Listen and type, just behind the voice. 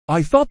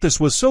I thought this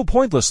was so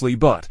pointlessly,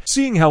 but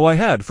seeing how I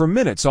had for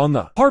minutes on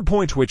the hard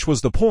point, which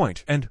was the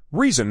point and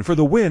reason for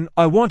the win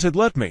I wanted,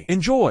 let me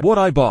enjoy what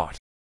I bought.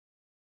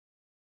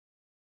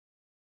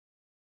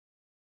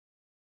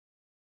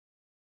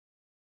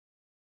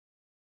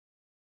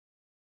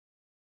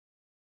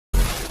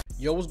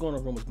 Yo, what's going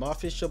on, Rumors? My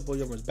official boy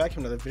YoRumors back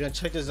from another video.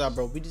 Check this out,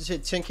 bro. We just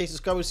hit 10K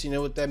subscribers, so you know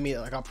what that means.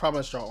 Like I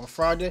promised y'all on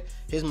Friday.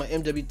 Here's my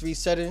MW3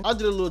 setting. I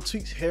did a little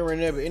tweaks here and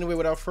there, but anyway,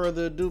 without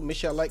further ado, make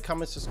sure y'all like,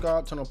 comment,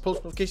 subscribe, turn on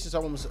post notifications so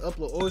I want to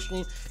upload or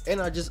stream.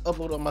 And I just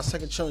uploaded on my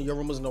second channel,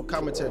 YoRumors No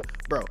Commentary,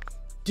 bro.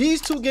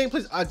 These two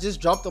gameplays I just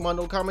dropped on my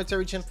No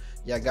Commentary channel.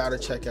 Yeah, gotta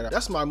check it out.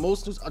 That's my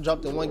most news I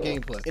dropped in one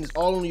gameplay, and it's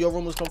all on the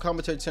YoRumors No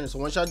Commentary channel. So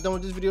once y'all done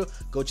with this video,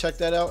 go check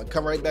that out and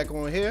come right back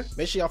on here.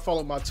 Make sure y'all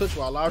follow my Twitch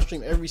where I live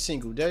stream every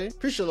single day.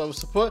 Appreciate all the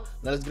support.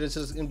 Now let's get into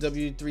this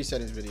MW3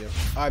 settings video.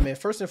 All right, man.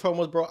 First and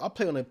foremost, bro, I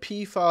play on a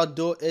P5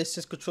 dual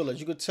S6 controller. As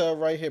you can tell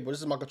right here, but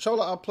this is my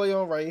controller I play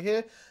on right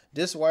here.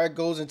 This wire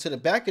goes into the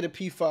back of the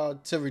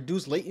P5 to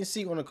reduce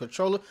latency on the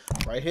controller.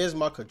 Right here's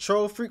my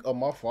control freak. Oh,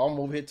 my fault. I'm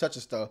over here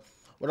touching stuff.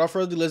 Without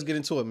further ado, let's get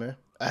into it, man.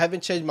 I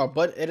haven't changed my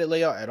button edit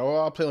layout at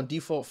all. I play on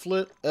default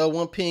flip.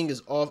 L1 ping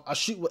is off. I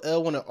shoot with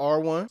L1 and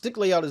R1. Stick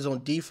layout is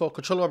on default.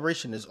 Controller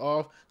vibration is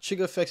off.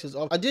 Trigger effects is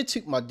off. I did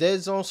tweak my dead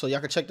zone, so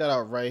y'all can check that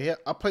out right here.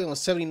 I play on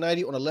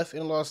 70-90 on the left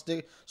analog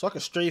stick, so I can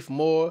strafe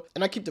more.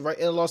 And I keep the right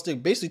analog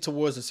stick basically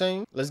towards the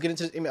same. Let's get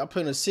into this. I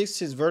play on a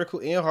 6-6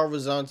 vertical and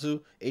horizontal.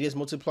 ADS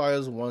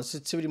multipliers 1.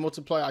 Sensitivity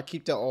multiplier, I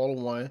keep that all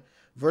on 1.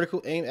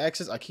 Vertical aim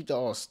axis, I keep that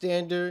all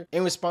standard.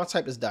 Aim response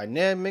type is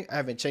dynamic. I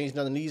haven't changed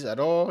none of these at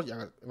all. If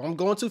I'm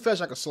going too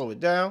fast, I can slow it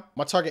down.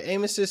 My target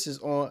aim assist is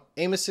on.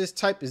 Aim assist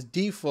type is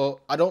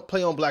default. I don't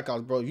play on Black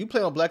Ops, bro. If you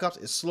play on Black Ops,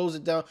 it slows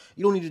it down.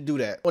 You don't need to do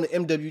that on the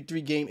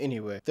MW3 game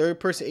anyway.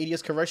 Third person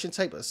ADS correction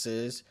type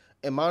assist.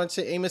 And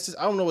monitor aim assist,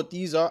 I don't know what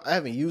these are. I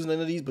haven't used none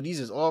of these, but these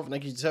is off. And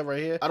like you can tell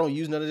right here, I don't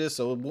use none of this,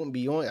 so it won't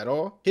be on at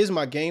all. Here's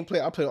my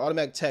gameplay. I play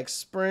automatic tack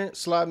sprint,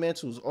 slide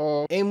mantles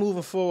off, aim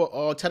moving forward,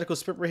 all tactical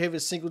sprint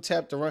prohibit, single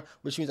tap to run,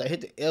 which means I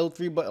hit the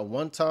L3 button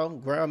one time,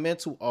 ground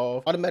mantle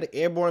off, automatic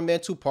airborne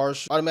mantle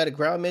partial, automatic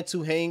ground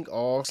mantle hang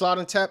off, slide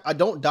and tap. I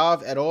don't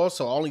dive at all,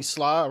 so I only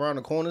slide around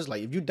the corners.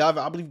 Like if you dive,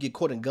 I believe you get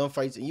caught in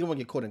gunfights, and you don't want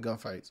to get caught in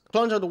gunfights.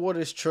 Plunge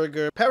underwater is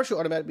trigger, parachute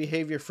automatic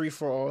behavior, free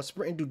for all,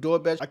 sprint and do door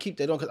bash. I keep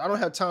that on because I don't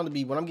have time to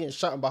be, when I'm getting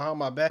shot behind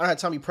my back, I don't have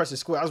time to be pressing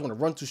square. I just want to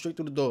run straight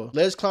through the door.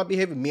 Ledge climb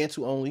behavior,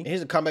 mantle only. And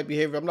here's the combat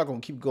behavior. I'm not going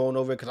to keep going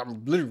over it because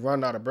I'm literally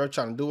running out of breath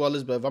trying to do all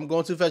this, but if I'm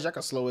going too fast, I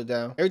can slow it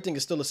down. Everything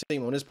is still the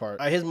same on this part.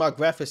 All right, here's my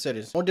graphic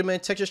settings.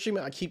 On-demand texture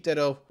streaming, I keep that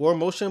off. War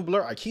motion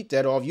blur, I keep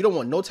that off. You don't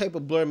want no type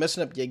of blur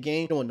messing up your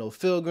game. You don't want no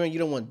field grain. You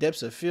don't want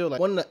depths of field.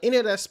 Like any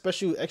of that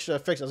special extra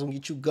effects that's going to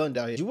get you gunned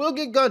out here. You will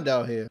get gunned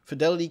out here.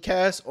 Fidelity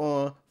cast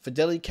on.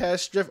 Fidelity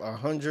cast drift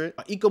 100.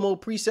 My eco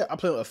mode preset, I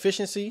play on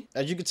efficiency.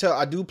 As you can tell,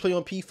 I do play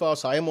on P5,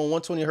 so I am on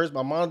 120 Hz.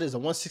 My monitor is a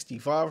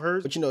 165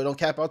 Hz, but you know it don't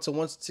cap out to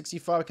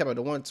 165, cap out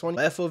to 120.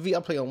 My FOV,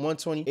 I play on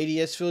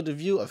 120. ADS field of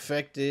view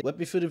affected.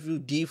 Weapon field of view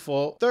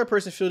default. Third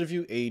person field of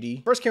view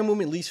 80. First camera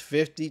movement at least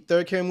 50.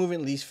 Third camera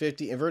movement at least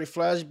 50. Inverted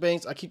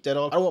flashbangs, I keep that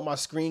off. I don't want my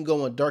screen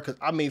going dark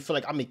because I may feel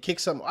like I may kick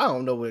something. I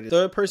don't know what it is.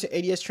 Third person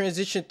ADS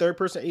transition. Third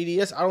person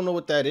ADS, I don't know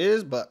what that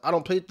is, but I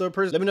don't play third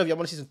person. Let me know if y'all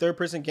want to see some third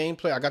person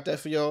gameplay. I got that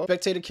for y'all.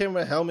 Spectator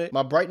camera helmet.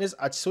 My brightness,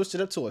 I switched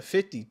it up to a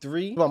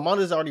 53. My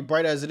monitor's already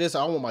bright as it is,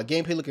 so I don't want my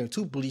gameplay looking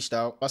too bleached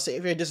out. My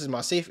safe area, this is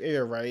my safe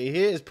area right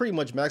here. It's pretty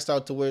much maxed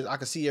out to where I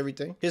can see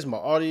everything. Here's my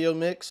audio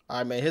mix. All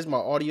right, man, here's my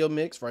audio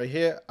mix right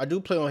here. I do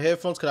play on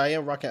headphones because I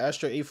am rocking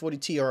Astro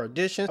A40 TR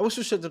edition. I wish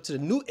we switched up to the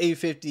new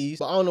A50s,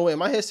 but I don't know when.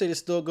 My headset is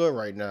still good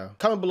right now.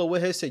 Comment below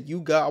what headset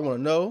you got. I want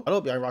to know. I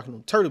hope y'all ain't rocking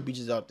them Turtle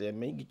Beaches out there,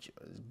 man. You get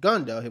your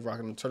gun down here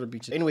rocking them Turtle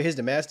Beaches. Anyway, here's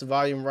the master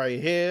volume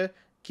right here.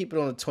 Keep it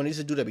on the 20. This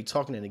is a dude that be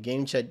talking in the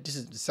game chat. This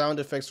is the sound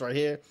effects right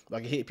here.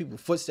 Like I hit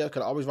people's footsteps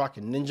because I always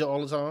rocking Ninja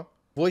all the time.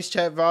 Voice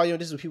chat volume.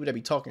 This is people that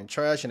be talking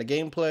trash in the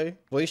gameplay.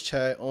 Voice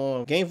chat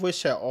on. Game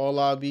voice chat all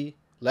lobby.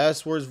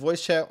 Last words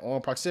voice chat on.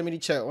 Proximity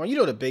chat on. You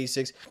know the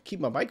basics. Keep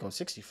my mic on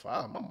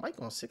 65. My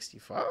mic on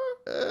 65?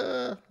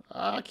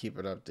 I keep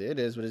it up there. It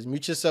is what it is.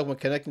 Mute yourself when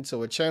connecting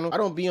to a channel. I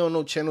don't be on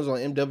no channels on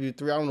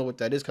MW3. I don't know what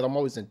that is because I'm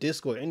always in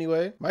Discord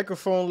anyway.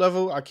 Microphone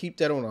level, I keep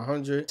that on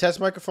 100.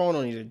 Test microphone,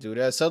 don't need to do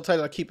that.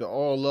 Subtitle, I keep it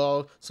all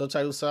low.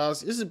 Subtitle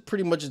size, this is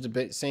pretty much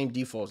the same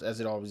defaults as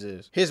it always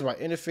is. Here's my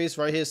interface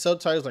right here.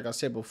 Subtitles, like I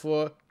said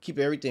before, keep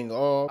everything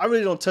off. I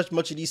really don't touch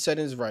much of these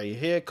settings right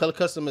here. Color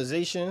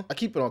customization, I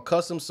keep it on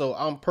custom, so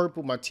I'm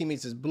purple, my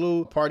teammates is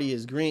blue, party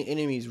is green,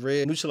 enemy is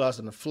red,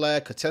 neutralizing the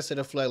flag, contested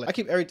the flag. Like, I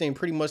keep everything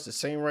pretty much the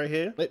same right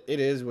here. It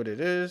is what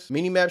it is.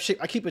 Minimap shape,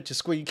 I keep it to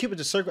square. You keep it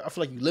to circle, I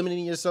feel like you're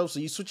limiting yourself, so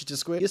you switch it to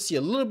square. You'll see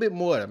a little bit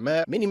more of the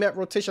map. Minimap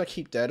rotation, I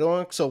keep that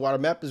on, so while the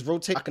map is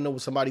rotating, I can know where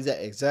somebody's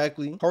at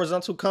exactly.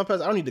 Horizontal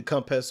compass, I don't need the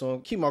compass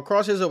on. Keep my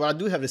crosshairs up, but I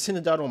do have the center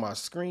dot on my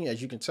screen,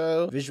 as you can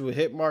tell. Visual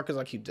hit markers,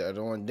 I keep that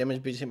on.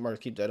 Damage based hit markers,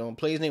 keep that on.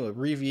 Player's name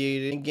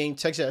abbreviated. In-game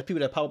text,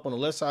 people that pop up on the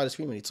left side of the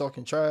screen when they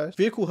talking trash.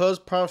 Vehicle hubs,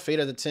 prompt fade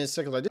after 10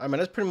 seconds. Like this. I mean,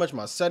 that's pretty much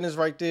my settings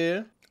right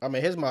there. I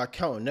mean, here's my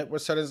account and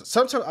network settings.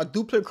 Sometimes I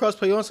do play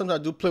crossplay on, sometimes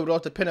I do play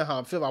without, depending on how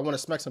I feel. I want to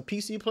smack some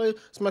PC players,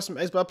 smack some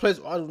Xbox players,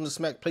 or I want to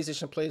smack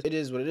PlayStation players. It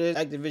is what it is.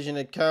 Activision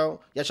account.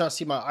 Y'all trying to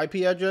see my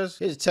IP address?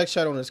 Here's a text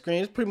chat on the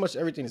screen. It's pretty much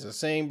everything is the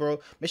same, bro.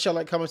 Make sure you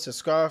like, comment,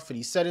 subscribe for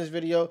the settings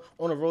video.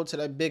 On the road to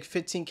that big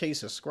 15K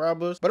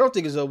subscribers. But I don't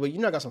think it's over. You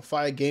know I got some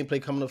fire gameplay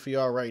coming up for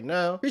y'all right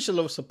now. Appreciate a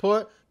little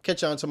support.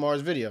 Catch y'all in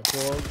tomorrow's video.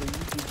 Before you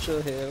get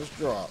your hands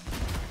drop.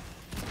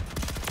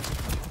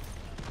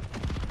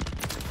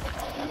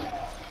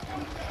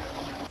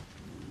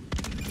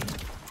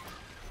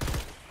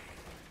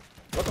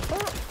 What the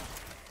fuck?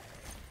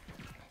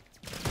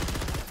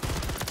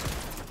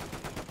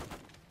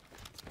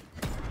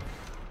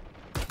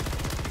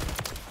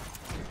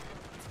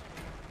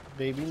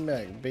 Baby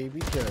Mac, baby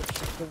Dutch,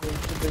 wake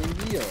the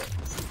baby up.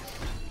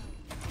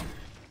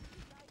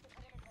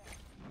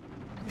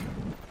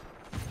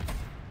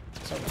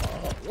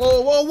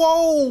 Whoa, whoa,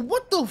 whoa!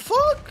 What the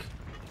fuck?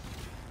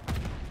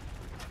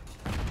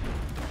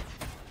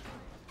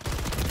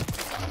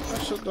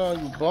 That shit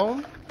down, you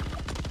bum.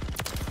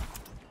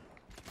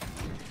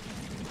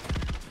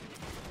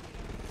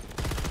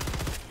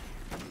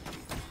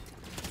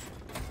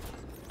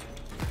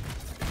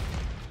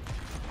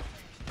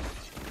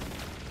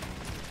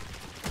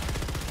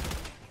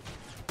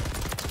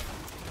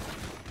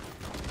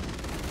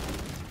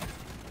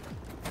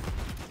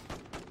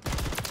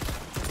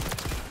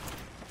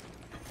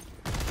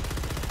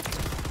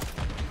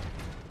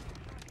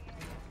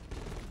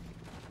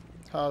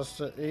 How's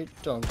the 8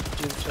 dunk?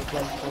 Gives a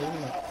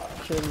gunplay,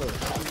 killer,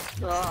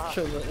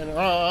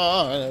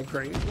 and a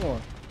great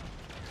one.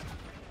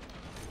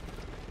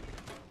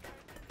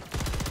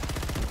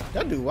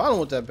 That dude, I don't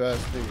want that bad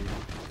speed.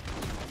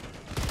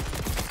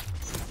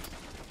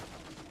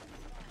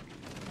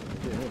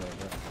 Yeah, you know that.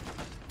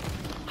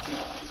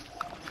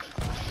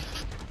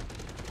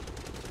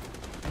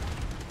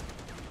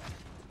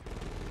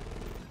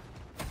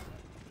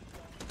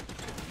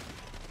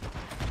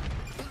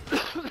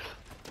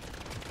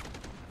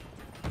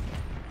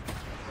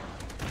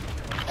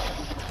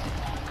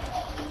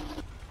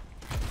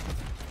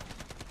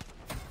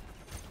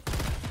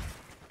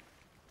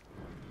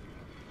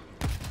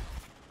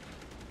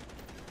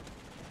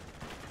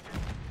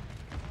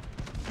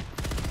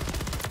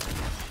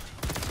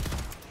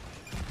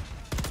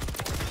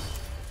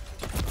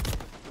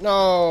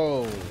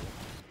 No!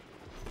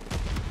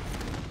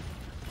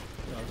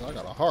 I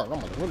got a heart.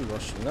 I'm gonna really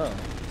rush you now.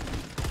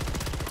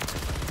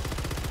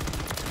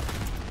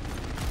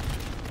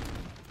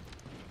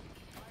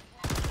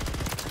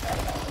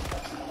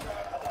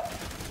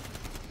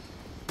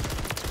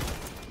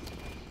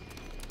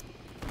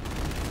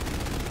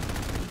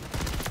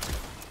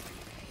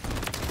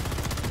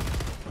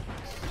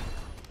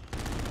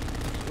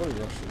 Really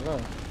rush you now.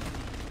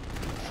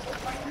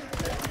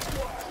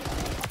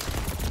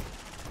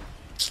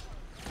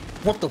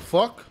 What the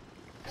fuck?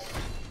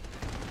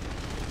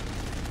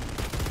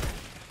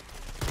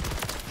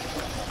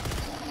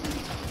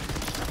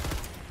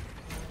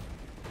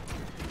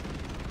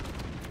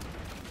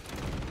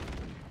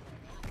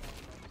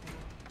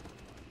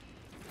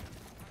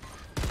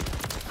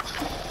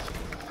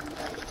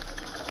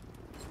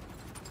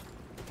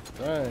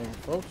 Dang,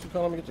 folks, you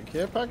calling me get the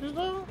care package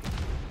down?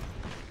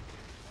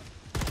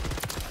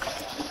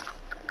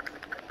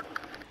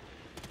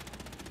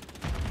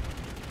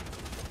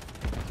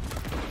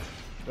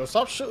 Yo,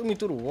 stop shooting me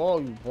through the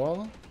wall, you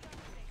bum.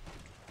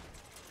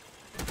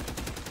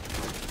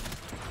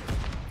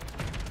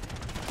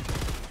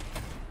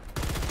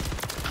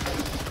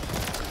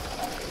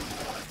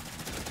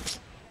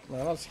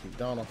 Man, I'll just keep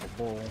down off the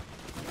ball.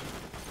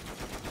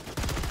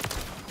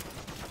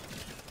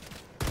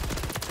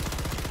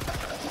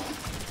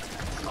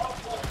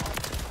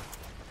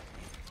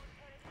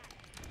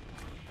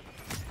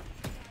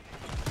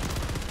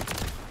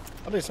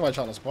 I think somebody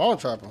trying to spawn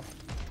trap him.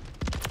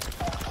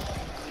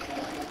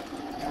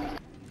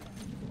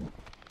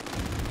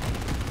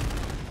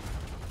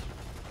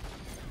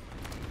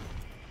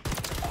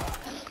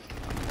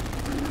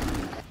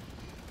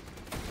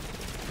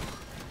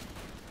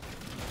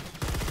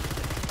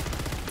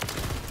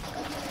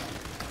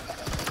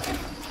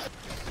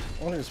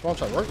 I don't think the spawn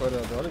try to work like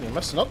that though. I think you're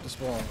messing up the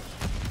spawn.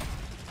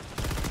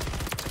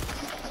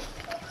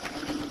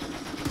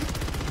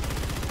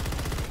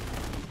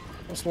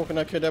 I'm smoking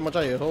that kid that much.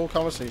 I hear the whole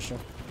conversation.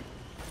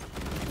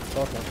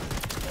 Talking.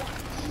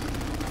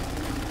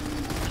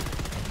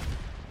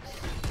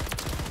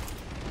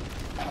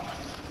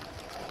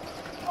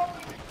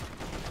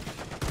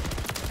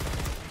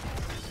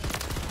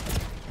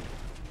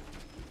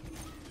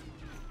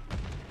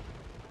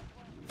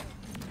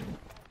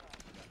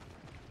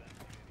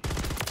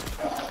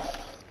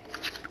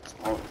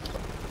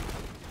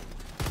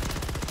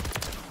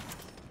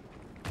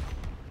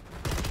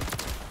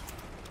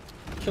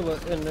 Killer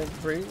in the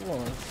great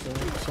one.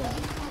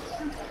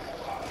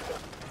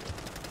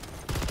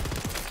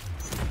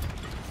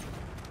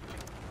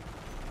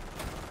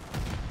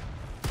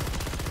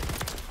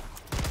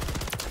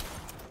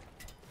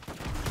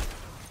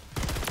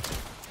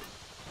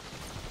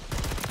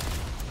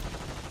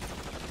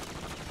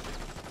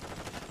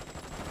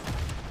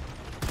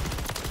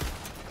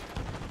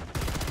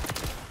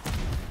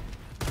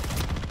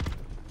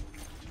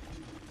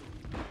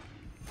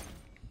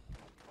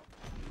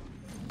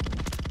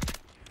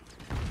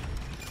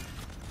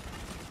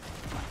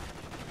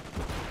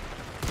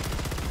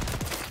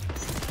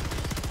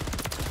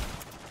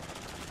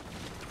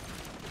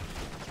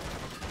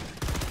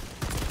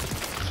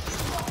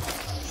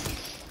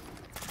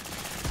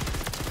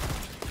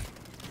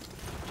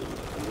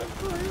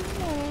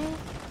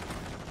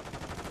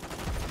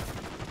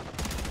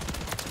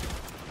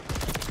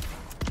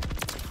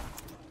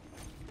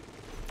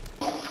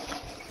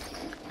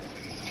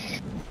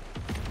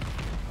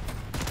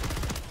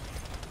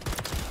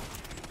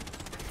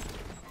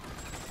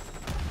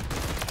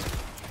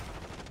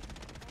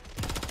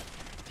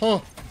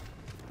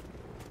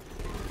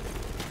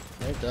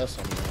 Ain't that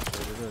something? That's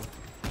what it is.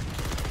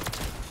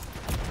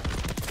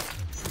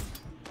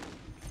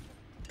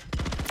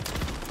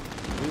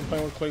 We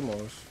playing with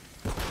claymores.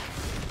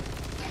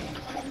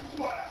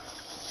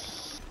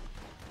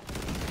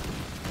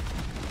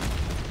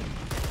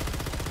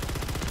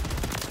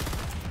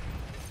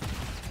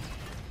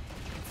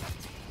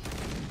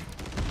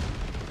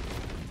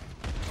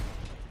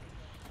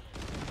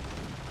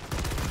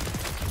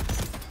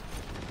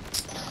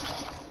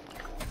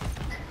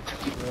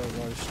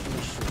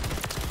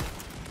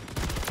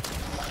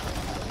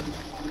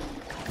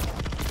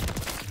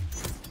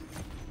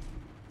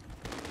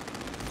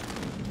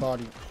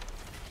 Body.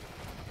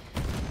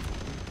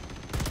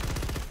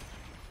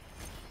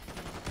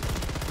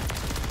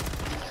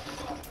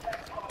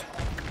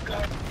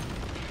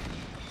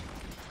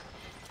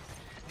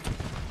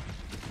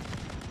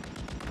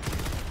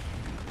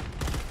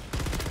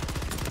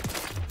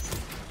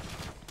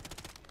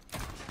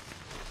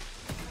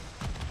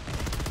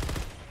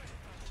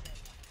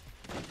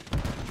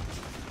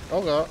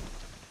 Oh God.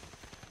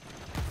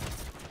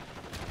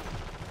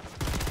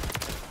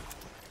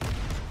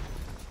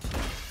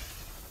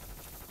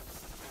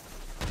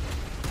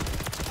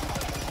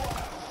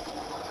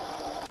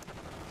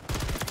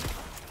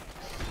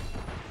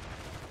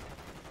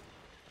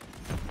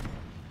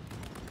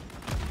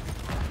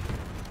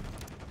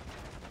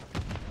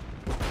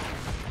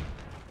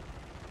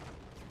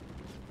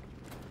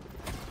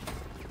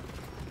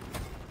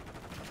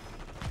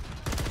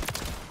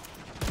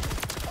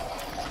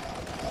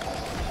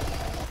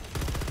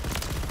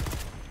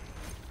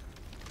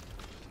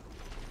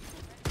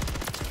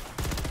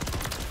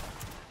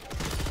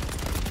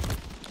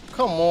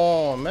 Come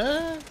on,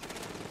 man.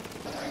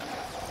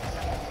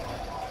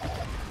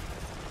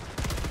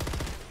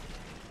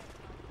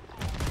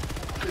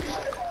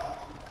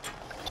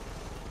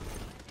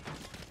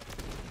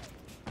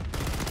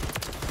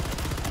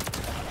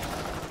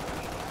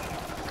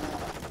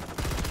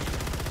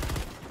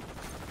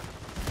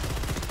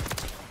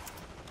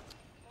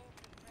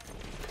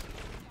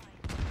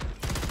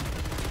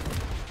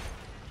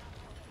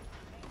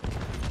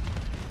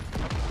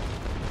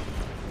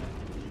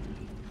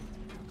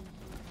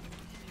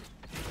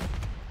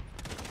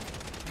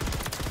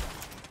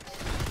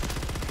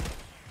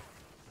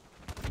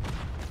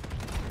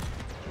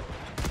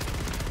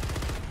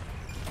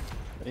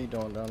 What are you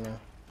doing down there?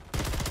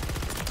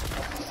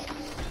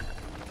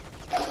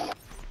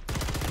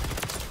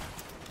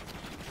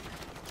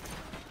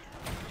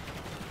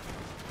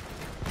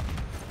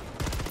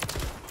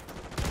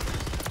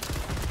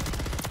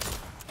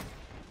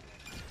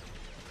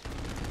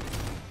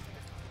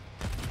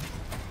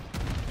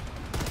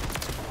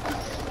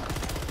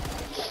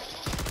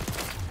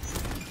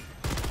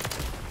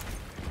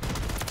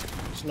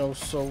 Snow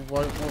so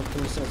white,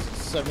 1 since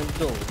 7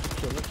 doors,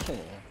 kill a can.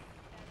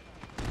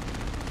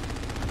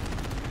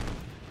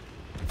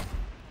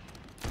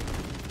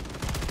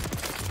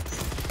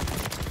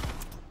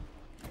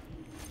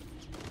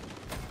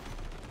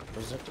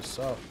 Present the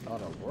South,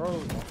 not a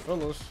road, no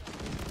fillers.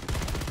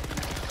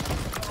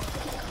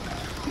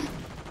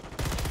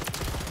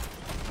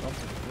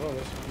 Nothing well,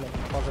 let's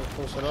project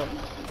close it up,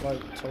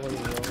 like totally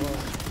wrong.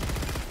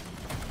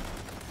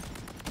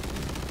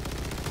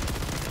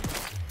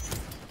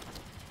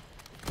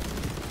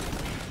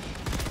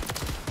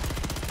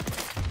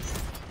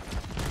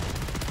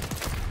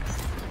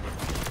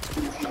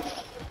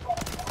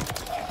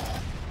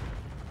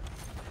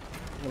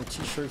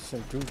 T-shirts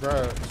and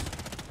do-rags.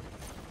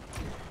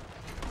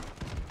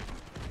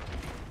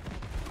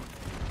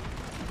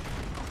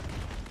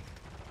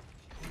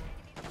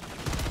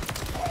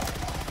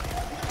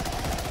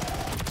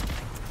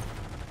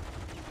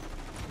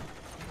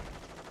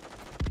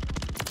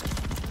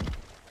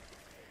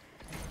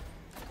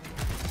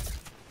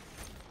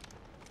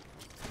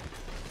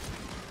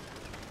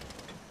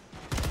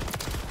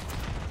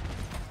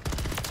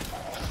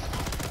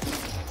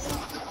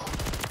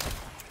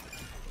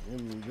 Here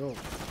we go.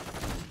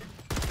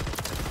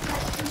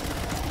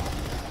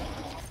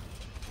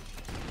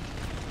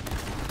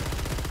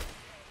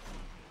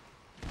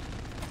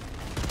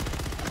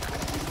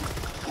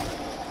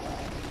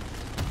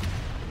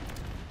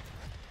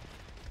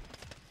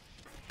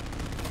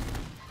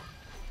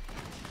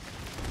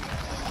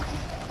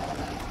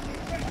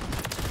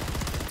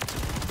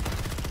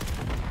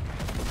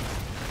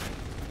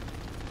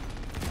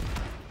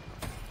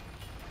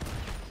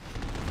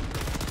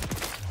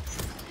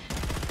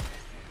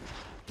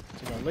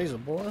 Laser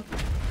boy.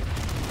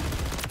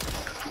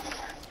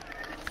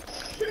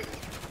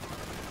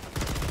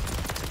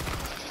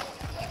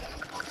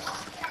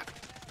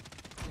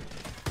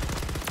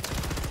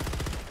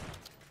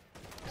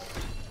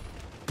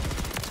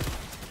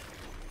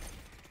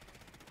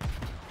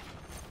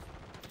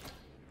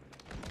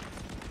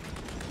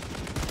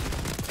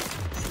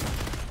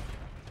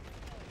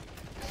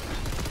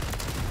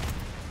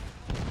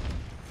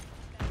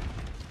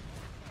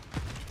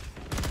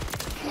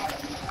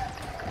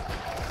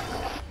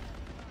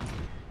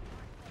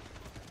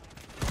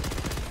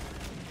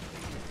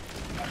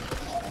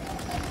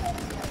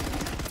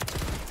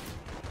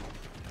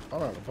 I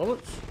ran out of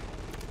bullets.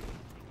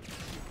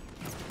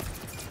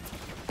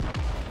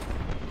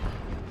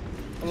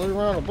 I literally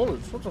ran out of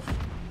bullets. What the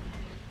f?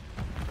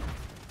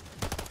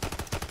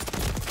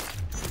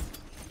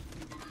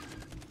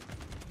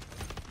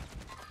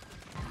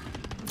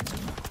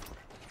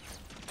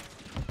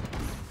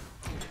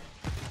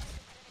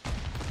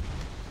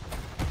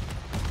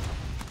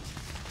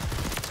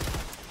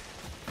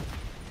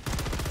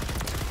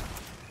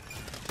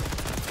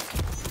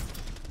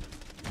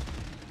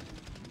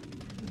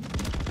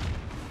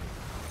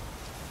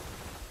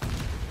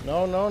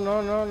 No, no,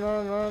 no, no,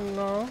 no, no,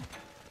 no.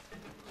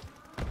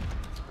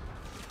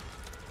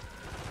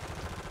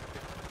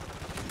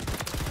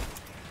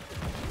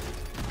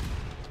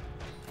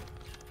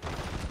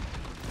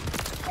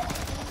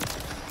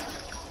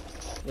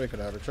 We could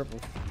have had a triple.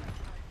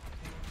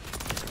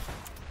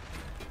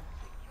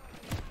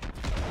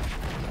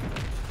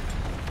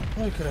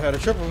 We could have had a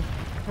triple.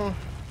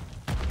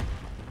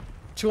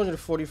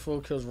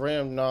 244 kills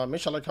RAM. Nah,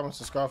 make sure I like, comment,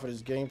 subscribe for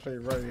this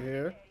gameplay right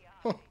here.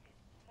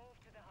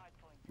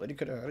 But he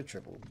could have had a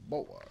triple.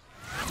 Boy.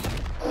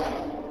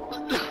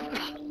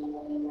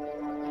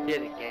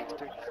 Get it,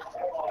 gangster.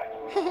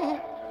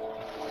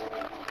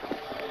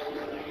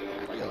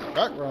 Your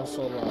background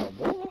so loud,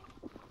 boy.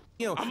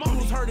 I'm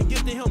almost hurt to get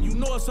to him. You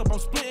know it's up. I'm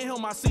splitting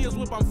him. I see his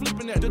whip. I'm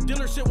flipping that. The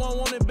dealership won't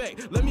want it back.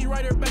 Let me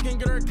write her back and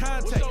get her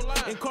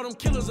contact. And call them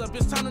killers up.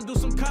 It's time to do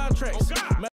some contracts.